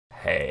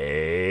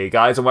Hey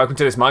guys, and welcome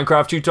to this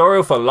Minecraft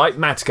tutorial for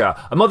Litematica,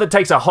 a mod that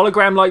takes a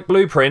hologram-like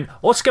blueprint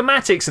or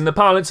schematics in the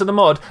parlance of the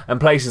mod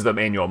and places them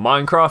in your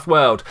Minecraft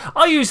world.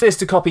 I use this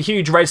to copy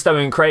huge Redstone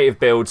and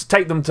creative builds,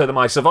 take them to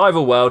my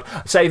survival world,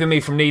 saving me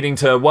from needing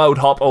to world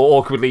hop or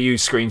awkwardly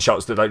use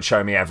screenshots that don't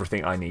show me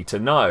everything I need to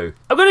know.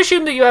 I'm going to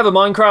assume that you have a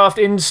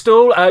Minecraft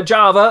install,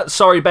 Java,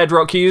 sorry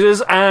Bedrock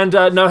users, and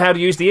know how to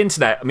use the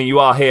internet. I mean, you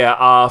are here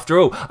after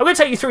all. I'm going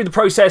to take you through the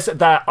process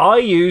that I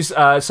use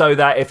so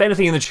that if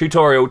anything in the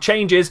tutorial changes,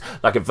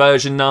 like a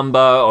version number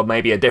or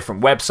maybe a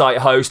different website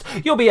host,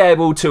 you'll be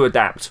able to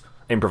adapt,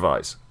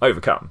 improvise,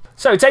 overcome.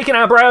 So taking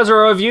our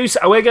browser of use,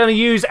 we're going to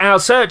use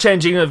our search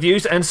engine of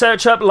use and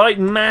search up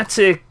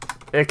Litematica.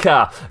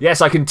 Yes,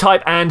 I can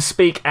type and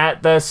speak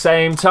at the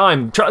same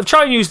time.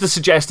 Try and use the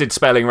suggested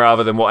spelling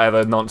rather than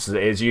whatever nonsense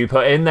it is you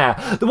put in there.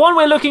 The one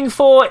we're looking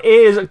for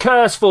is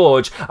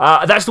CurseForge.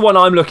 That's the one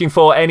I'm looking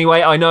for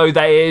anyway. I know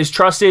that it is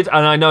trusted,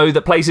 and I know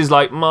that places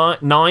like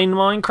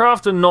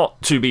Minecraft are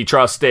not to be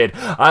trusted.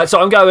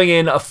 So I'm going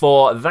in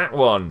for that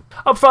one.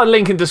 I'll provide a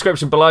link in the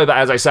description below, but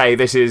as I say,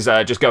 this is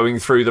just going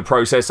through the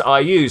process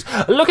I use.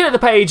 Looking at the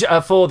page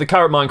for the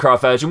current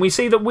Minecraft version, we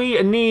see that we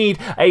need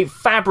a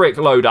fabric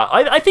loader.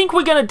 I think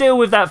we're going to deal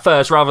with that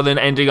first rather than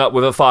ending up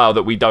with a file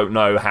that we don't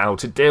know how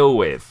to deal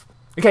with.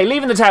 Okay,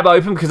 leaving the tab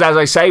open because, as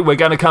I say, we're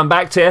going to come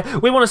back to here.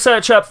 We want to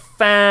search up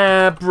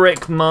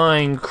Fabric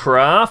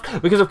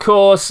Minecraft because, of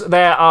course,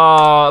 there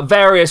are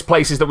various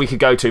places that we could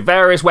go to,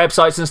 various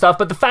websites and stuff,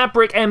 but the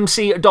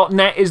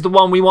fabricmc.net is the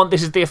one we want.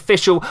 This is the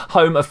official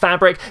home of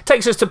Fabric.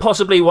 Takes us to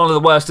possibly one of the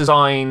worst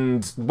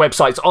designed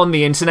websites on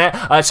the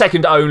internet,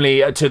 second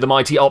only to the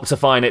mighty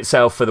Optifine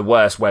itself for the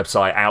worst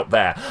website out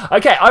there.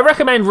 Okay, I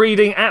recommend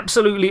reading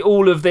absolutely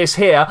all of this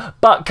here,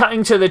 but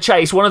cutting to the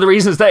chase, one of the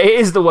reasons that it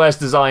is the worst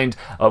designed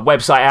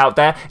website out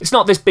there, it's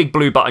not this big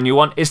blue button you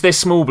want, it's this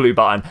small blue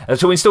button.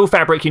 To install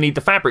Fabric, you need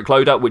the Fabric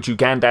loader, which you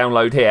can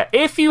download here.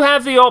 If you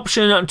have the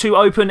option to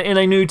open in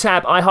a new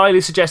tab, I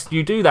highly suggest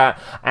you do that,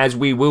 as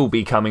we will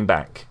be coming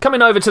back.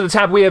 Coming over to the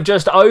tab we have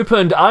just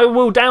opened, I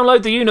will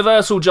download the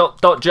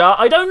universal.jar.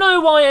 I don't know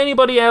why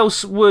anybody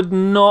else would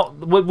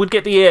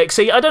get the exe.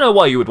 I don't know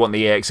why you would want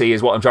the exe,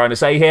 is what I'm trying to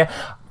say here.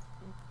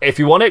 If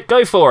you want it,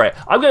 go for it.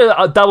 I'm going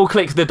to double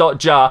click the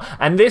 .jar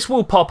and this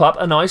will pop up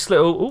a nice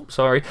little,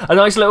 a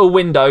nice little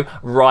window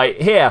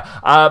right here.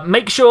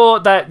 Make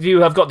sure that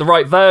you have got the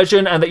right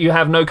version and that you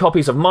have no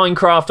copies of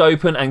Minecraft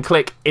open and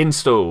click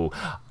install.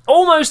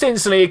 Almost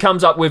instantly it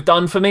comes up with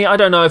done for me. I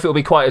don't know if it'll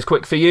be quite as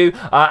quick for you.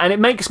 And it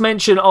makes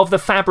mention of the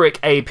Fabric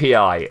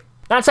API.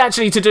 That's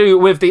actually to do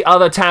with the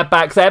other tab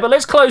back there, but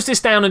let's close this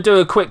down and do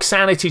a quick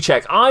sanity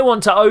check. I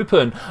want to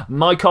open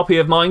my copy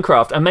of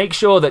Minecraft and make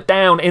sure that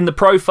down in the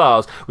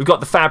profiles, we've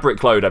got the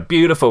Fabric Loader.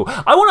 Beautiful.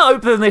 I want to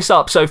open this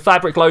up so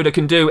Fabric Loader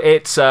can do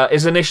its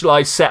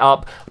initialized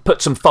setup, put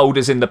some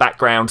folders in the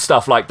background,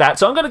 stuff like that.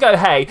 So I'm going to go,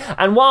 hey,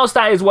 and whilst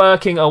that is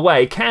working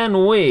away,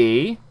 can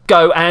we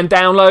go and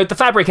download the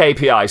Fabric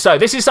API? So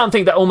this is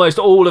something that almost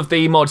all of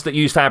the mods that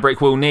use Fabric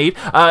will need.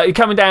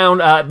 Coming down,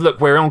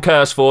 look, we're on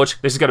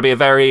CurseForge. This is going to be a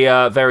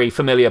very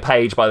familiar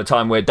page by the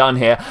time we're done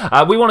here.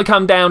 We want to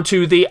come down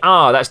to the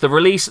R. That's the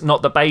release,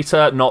 not the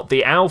beta, not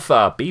the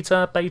alpha.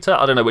 Beta?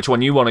 I don't know which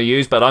one you want to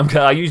use, but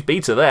I use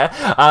beta there.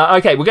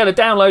 Okay, we're going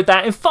to download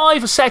that. In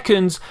 5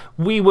 seconds,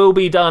 we will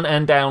be done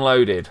and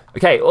downloaded.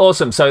 Okay,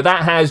 awesome. So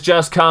that has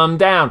just come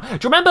down. Do you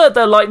remember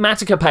the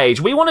Litematica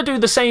page? We want to do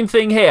the same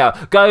thing here.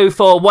 Go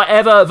for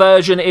whatever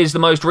version is the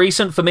most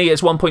recent. For me,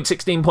 it's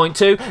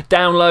 1.16.2.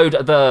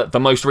 Download the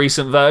most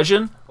recent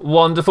version.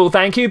 Wonderful,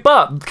 thank you.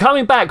 But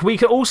coming back, we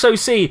can also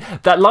see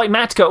that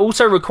Litematica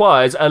also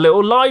requires a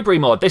little library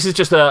mod. This is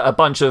just a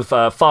bunch of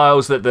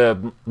files that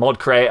the mod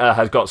creator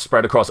has got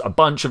spread across a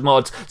bunch of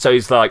mods. So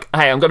he's like,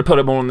 hey, I'm going to put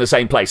them all in the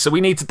same place. So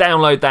we need to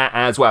download that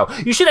as well.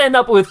 You should end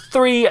up with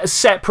 3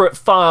 separate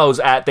files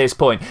at this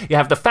point. You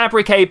have the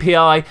Fabric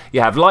API, you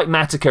have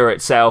Litematica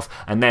itself,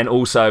 and then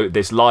also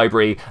this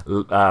library,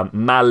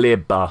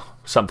 Malib,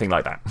 something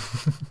like that.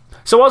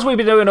 So whilst we've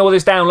been doing all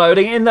this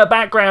downloading, in the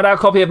background our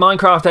copy of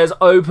Minecraft has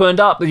opened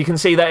up. You can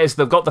see that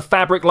they've got the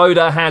Fabric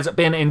loader has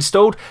been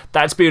installed.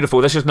 That's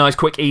beautiful. That's just a nice,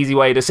 quick, easy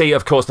way to see.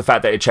 Of course, the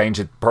fact that it changed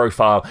the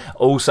profile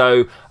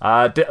also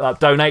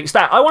donates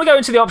that. I want to go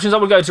into the options. I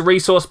want to go to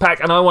resource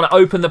pack and I want to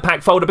open the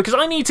pack folder because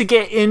I need to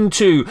get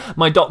into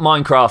my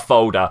 .minecraft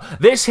folder.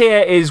 This here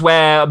is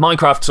where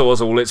Minecraft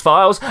stores all its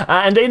files,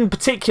 and in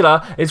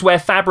particular is where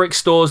Fabric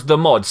stores the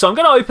mod. So I'm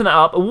going to open that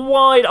up, a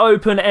wide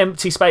open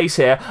empty space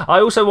here. I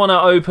also want to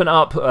open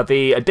up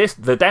the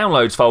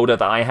downloads folder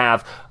that I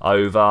have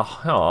over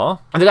here.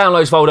 And the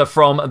downloads folder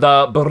from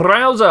the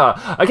browser.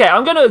 Okay,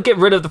 I'm going to get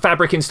rid of the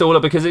Fabric installer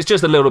because it's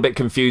just a little bit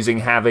confusing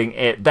having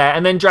it there.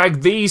 And then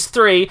drag these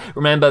 3,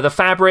 remember the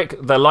Fabric,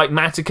 the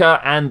Litematica,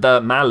 and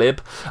the Malib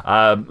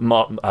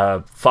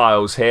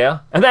files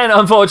here. And then,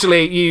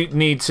 unfortunately, you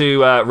need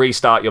to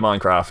restart your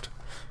Minecraft.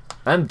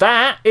 And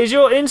that is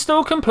your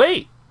install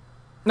complete.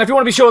 Now, if you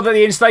want to be sure that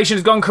the installation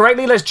has gone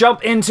correctly, let's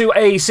jump into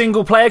a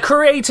single-player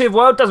creative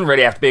world. Doesn't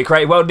really have to be a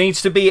creative world, needs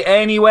to be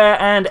anywhere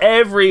and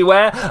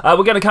everywhere.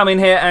 We're going to come in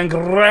here and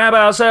grab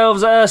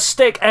ourselves a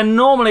stick, and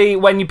normally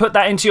when you put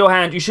that into your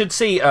hand, you should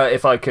see,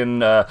 if I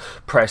can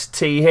press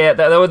T here,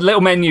 the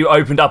little menu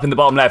opened up in the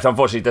bottom left.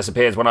 Unfortunately, it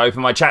disappears when I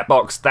open my chat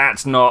box.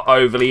 That's not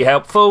overly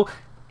helpful,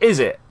 is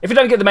it? If you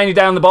don't get the menu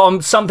down the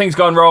bottom, something's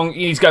gone wrong.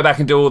 You need to go back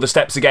and do all the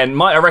steps again.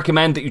 Might I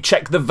recommend that you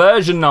check the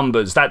version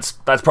numbers? That's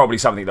probably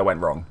something that went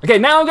wrong. Okay,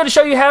 now I'm going to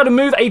show you how to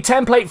move a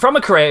template from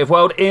a creative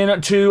world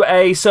into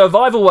a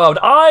survival world.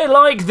 I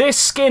like this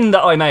skin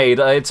that I made.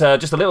 It's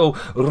just a little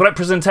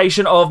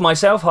representation of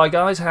myself. Hi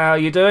guys, how are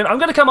you doing? I'm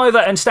going to come over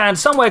and stand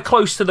somewhere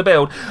close to the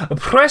build.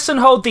 Press and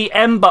hold the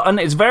M button.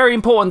 It's very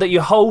important that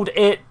you hold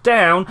it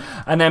down,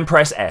 and then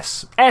press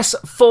S. S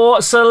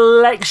for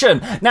selection.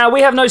 Now,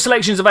 we have no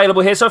selections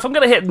available here, so if I'm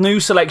going to hit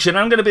new selection,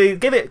 I'm going to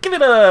give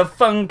it a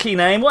funky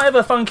name,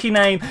 whatever funky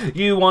name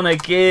you want to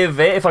give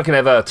it. If I can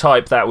ever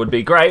type, that would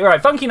be great. All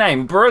right, funky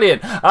name,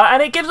 brilliant.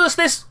 And it gives us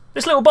this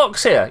little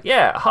box here.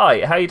 Yeah,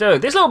 hi, how you doing?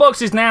 This little box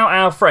is now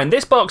our friend.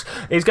 This box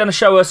is going to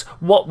show us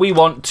what we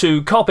want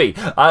to copy.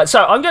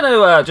 So I'm going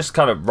to just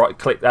kind of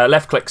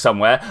left click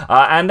somewhere,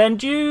 and then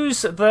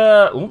use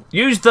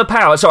the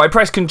power. Sorry,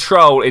 press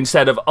Control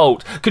instead of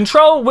Alt.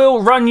 Control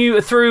will run you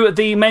through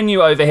the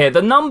menu over here.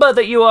 The number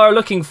that you are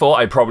looking for,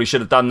 I probably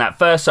should have done that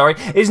first, sorry,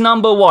 is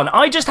number 1.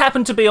 I just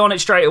happened to be on it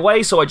straight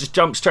away, so I just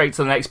jumped straight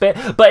to the next bit.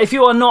 But if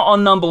you are not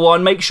on number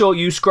 1, make sure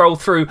you scroll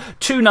through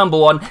to number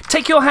 1.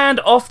 Take your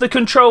hand off the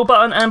Control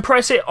button and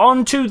press it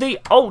onto the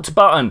Alt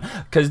button,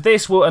 because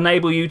this will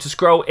enable you to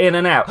scroll in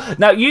and out.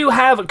 Now, you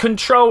have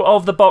control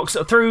of the box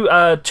through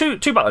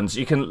two buttons.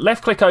 You can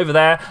left click over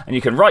there and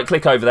you can right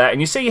click over there,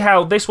 and you see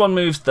how this one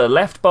moves the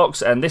left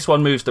box and this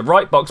one moves the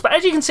right box. But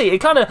as you can see, it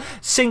kind of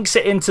sinks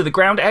it into the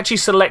ground. It actually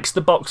selects the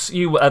box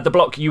the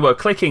block you were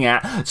clicking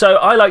at. So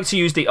I like to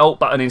use the Alt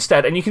button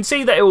instead, and you can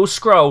see that it will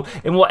scroll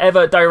in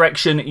whatever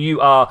direction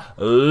you are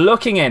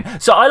looking in.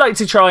 So I like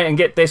to try and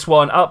get this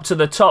one up to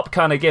the top,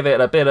 kind of give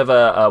it a bit of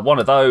a one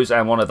of those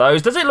and one of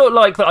those. Does it look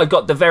like that I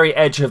got the very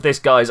edge of this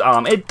guy's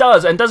arm? It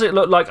does. And does it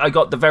look like I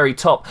got the very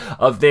top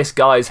of this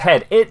guy's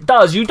head? It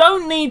does. You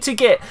don't need to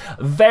get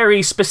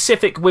very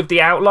specific with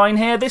the outline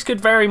here. This could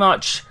very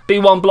much be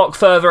one block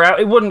further out.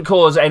 It wouldn't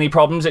cause any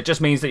problems. It just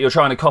means that you're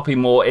trying to copy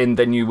more in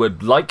than you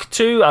would like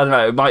to. I don't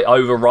know, it might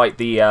overwrite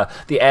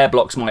the air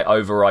blocks might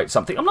overwrite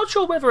something. I'm not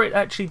sure whether it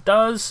actually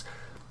does.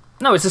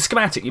 No, it's a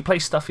schematic. You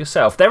place stuff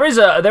yourself. There is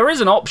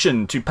an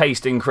option to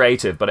paste in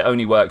creative, but it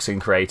only works in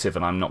creative,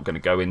 and I'm not going to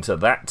go into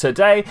that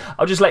today.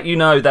 I'll just let you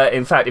know that,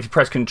 in fact, if you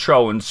press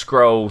Control and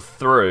scroll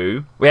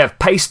through, we have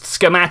paste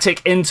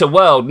schematic into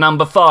world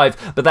number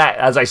 5, but that,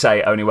 as I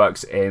say, only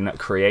works in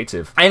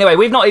creative. Anyway,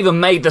 we've not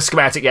even made the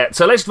schematic yet,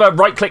 so let's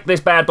right-click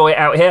this bad boy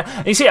out here.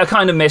 And you see, I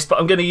kind of missed, but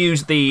I'm going to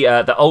use the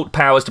Alt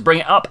powers to bring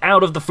it up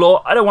out of the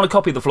floor. I don't want to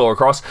copy the floor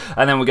across,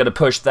 and then we're going to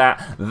push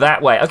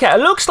that way. Okay, it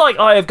looks like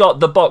I have got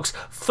the box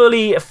fully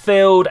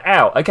filled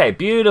out. Okay,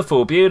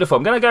 beautiful, beautiful.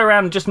 I'm going to go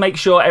around and just make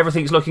sure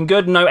everything's looking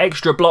good. No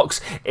extra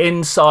blocks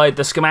inside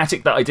the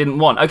schematic that I didn't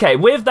want. Okay,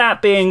 with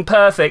that being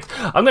perfect,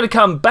 I'm going to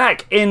come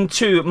back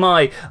into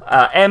my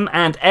M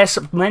and S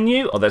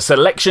menu, or the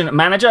selection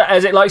manager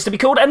as it likes to be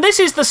called, and this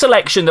is the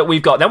selection that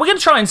we've got. Now we're going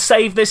to try and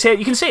save this here.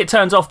 You can see it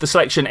turns off the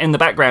selection in the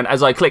background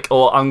as I click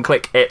or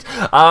unclick it.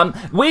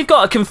 We've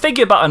got a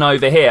configure button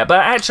over here,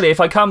 but actually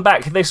if I come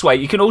back this way,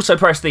 you can also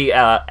press the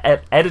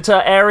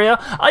editor area.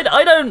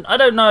 I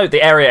don't know.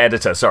 The area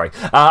editor, sorry.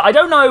 I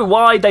don't know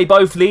why they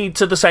both lead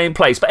to the same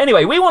place, but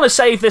anyway, we want to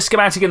save this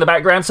schematic in the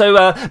background,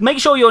 so make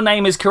sure your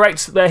name is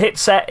correct. Hit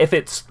set if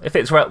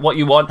it's what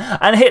you want,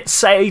 and hit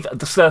save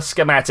the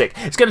schematic.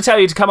 It's going to tell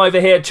you to come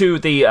over here to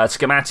the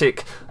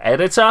schematic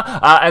editor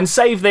and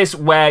save this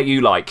where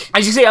you like.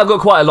 As you see, I've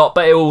got quite a lot,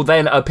 but it will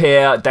then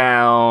appear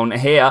down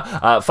here.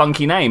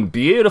 Funky name.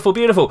 Beautiful,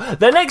 beautiful.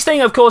 The next thing,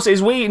 of course,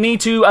 is we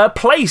need to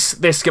place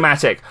this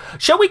schematic.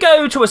 Shall we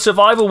go to a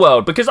survival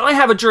world? Because I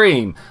have a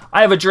dream. I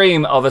have a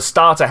dream of a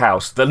starter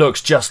house that looks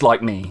just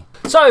like me.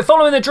 So,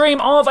 following the dream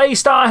of a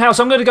starter house,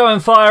 I'm going to go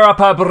and fire up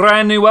a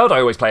brand new world. I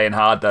always play in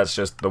hard, that's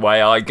just the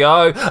way I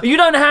go. You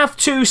don't have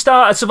to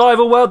start a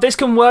survival world. This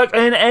can work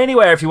in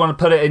anywhere. If you want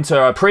to put it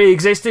into a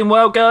pre-existing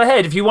world, go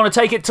ahead. If you want to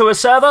take it to a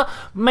server,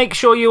 make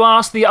sure you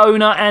ask the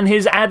owner and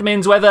his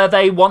admins whether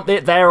they want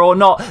it there or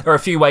not. There are a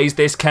few ways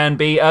this can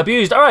be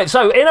abused. Alright,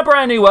 so in a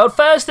brand new world,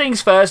 first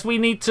things first, we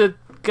need to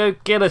go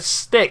get a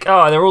stick.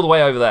 Oh, they're all the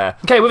way over there.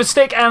 Okay, with a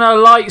stick and a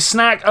light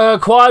snack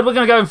acquired, we're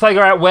going to go and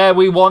figure out where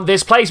we want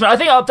this placement. I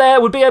think up there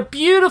would be a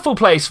beautiful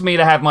place for me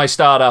to have my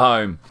starter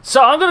home.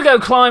 So I'm going to go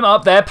climb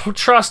up there.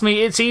 Trust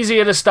me, it's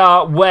easier to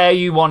start where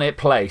you want it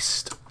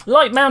placed.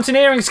 Light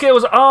mountaineering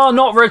skills are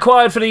not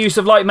required for the use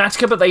of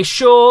Litematica, but they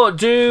sure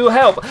do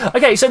help.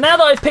 Okay, so now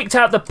that I've picked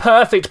out the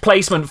perfect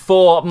placement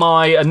for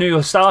my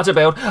new starter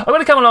build, I'm going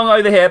to come along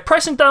over here,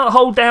 press and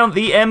hold down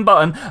the M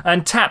button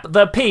and tap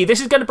the P. This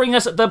is going to bring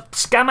us the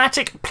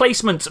schematic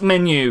placement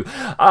menu.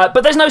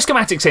 But there's no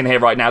schematics in here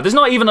right now. There's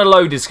not even a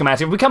loaded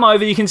schematic. If we come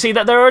over, you can see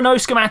that there are no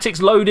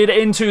schematics loaded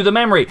into the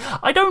memory.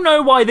 I don't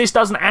know why this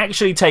doesn't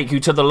actually take you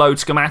to the load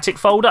schematic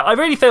folder. I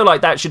really feel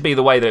like that should be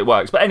the way that it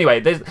works. But anyway,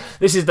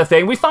 this is the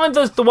thing. We find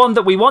the one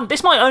that we want.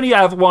 This might only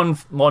have one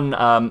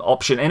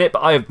option in it,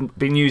 but I've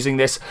been using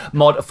this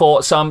mod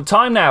for some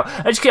time now.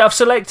 As you can see, I've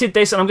selected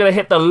this and I'm going to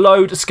hit the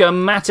load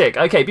schematic.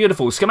 Okay,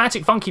 beautiful.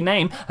 Schematic funky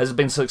name has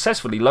been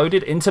successfully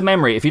loaded into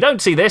memory. If you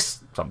don't see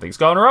this, something's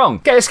gone wrong.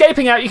 Okay,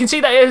 escaping out, you can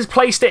see that it has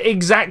placed it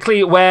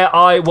exactly where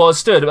I was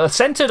stood,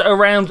 centered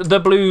around the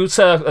blue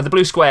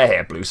square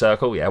here. Blue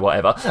circle, yeah,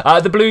 whatever.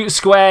 The blue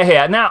square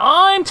here. Now,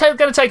 I'm going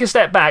to take a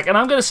step back and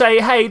I'm going to say,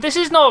 hey, this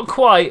is not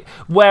quite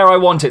where I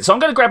want it. So I'm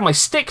going to grab my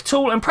stick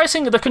tool and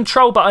pressing the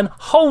control button,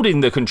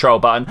 holding the control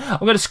button, I'm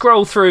going to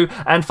scroll through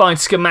and find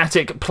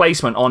schematic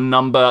placement on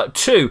number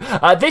 2.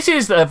 This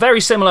is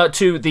very similar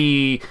to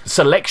the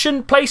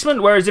selection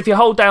placement, whereas if you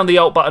hold down the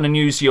Alt button and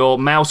use your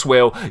mouse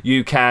wheel,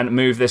 you can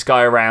move this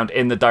guy around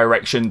in the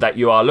direction that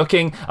you are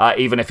looking.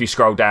 Even if you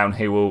scroll down,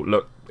 he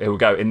will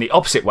go in the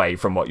opposite way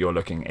from what you're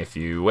looking, if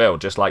you will,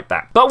 just like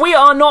that. But we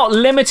are not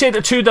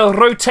limited to the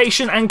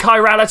rotation and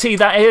chirality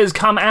that it has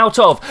come out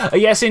of.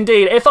 Yes,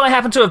 indeed. If I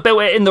happen to have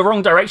built it in the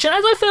wrong direction,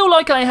 as I feel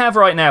like I have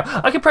right now,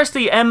 I can press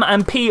the M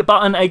and P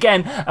button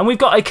again, and we've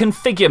got a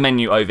configure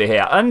menu over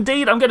here.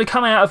 Indeed, I'm going to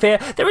come out of here.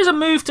 There is a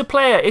move to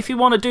player if you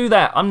want to do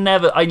that.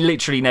 I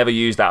literally never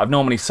use that. I've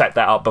normally set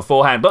that up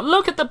beforehand. But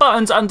look at the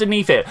buttons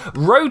underneath it.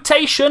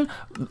 Rotation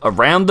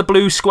around the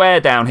blue square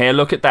down here.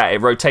 Look at that.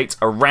 It rotates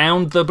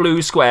around the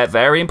blue square.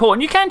 Very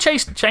important. You can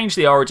change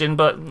the origin,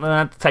 but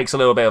that takes a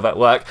little bit of that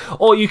work.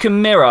 Or you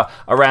can mirror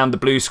around the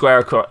blue square.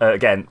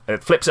 Again,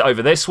 it flips it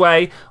over this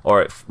way,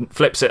 or it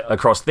flips it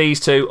across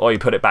these two, or you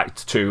put it back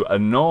to a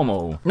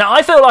normal. Now,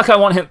 I feel like I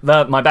want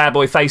my bad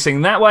boy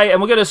facing that way,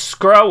 and we're going to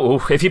scroll.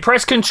 Ooh, if you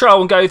press Control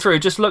and go through,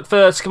 just look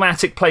for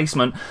schematic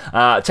placement.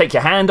 Take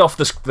your hand off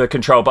the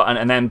Control button,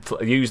 and then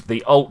use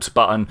the Alt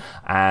button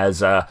as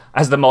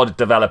the mod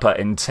developer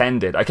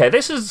intended. Okay,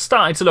 this is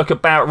starting to look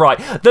about right.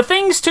 The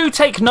things to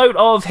take note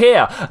of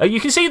here, you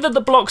can see that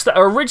the blocks that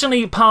are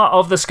originally part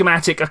of the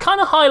schematic are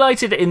kind of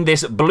highlighted in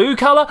this blue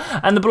color,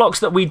 and the blocks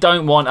that we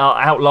don't want are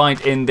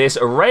outlined in this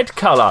red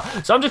color.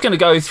 So I'm just going to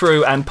go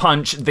through and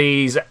punch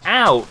these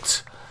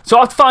out. So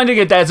after finding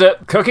a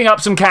desert, cooking up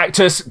some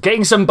cactus,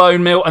 getting some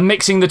bone meal, and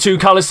mixing the two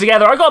colours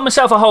together, I got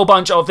myself a whole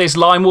bunch of this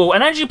lime wool.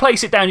 And as you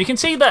place it down, you can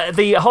see that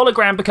the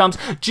hologram becomes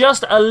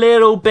just a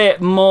little bit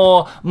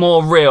more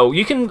real.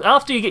 You can,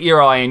 after you get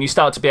your eye in, you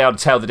start to be able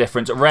to tell the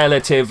difference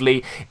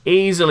relatively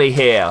easily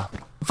here.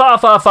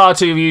 Far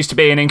too used to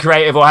being in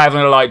creative or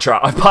having a light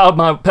truck.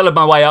 I've pillared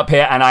my way up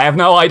here and I have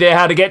no idea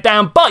how to get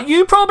down, but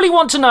you probably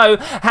want to know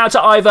how to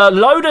either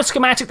load a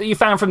schematic that you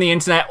found from the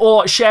internet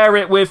or share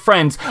it with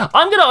friends.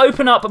 I'm going to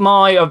open up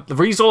my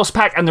resource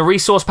pack and the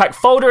resource pack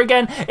folder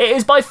again. It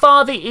is by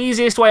far the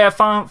easiest way I've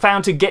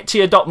found to get to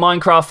your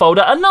 .minecraft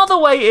folder. Another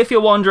way, if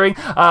you're wondering,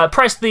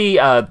 press the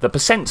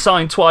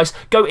 % twice,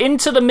 go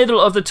into the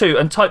middle of the two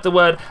and type the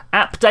word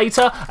app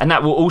data, and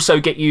that will also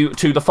get you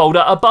to the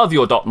folder above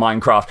your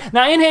 .minecraft.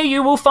 Now, in here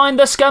you will find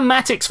the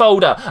schematics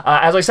folder.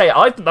 As I say,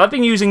 I've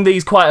been using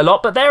these quite a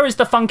lot, but there is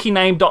the funky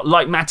name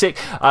 .litematic.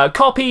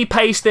 Copy,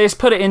 paste this,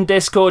 put it in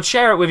Discord,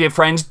 share it with your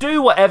friends,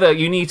 do whatever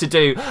you need to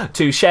do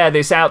to share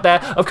this out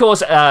there. Of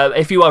course,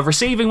 if you are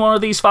receiving one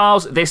of these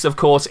files, this of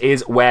course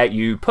is where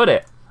you put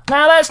it.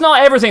 Now, that's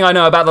not everything I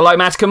know about the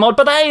Litematica mod,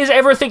 but that is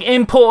everything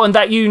important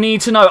that you need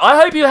to know. I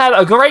hope you had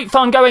a great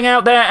fun going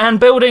out there and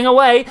building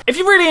away. If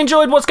you really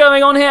enjoyed what's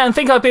going on here and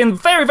think I've been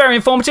very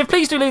informative,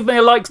 please do leave me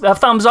a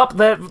thumbs up.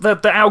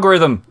 The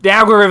algorithm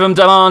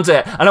demands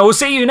it. And I will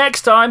see you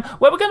next time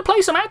where we're going to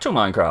play some actual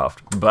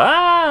Minecraft.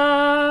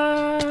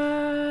 Bye!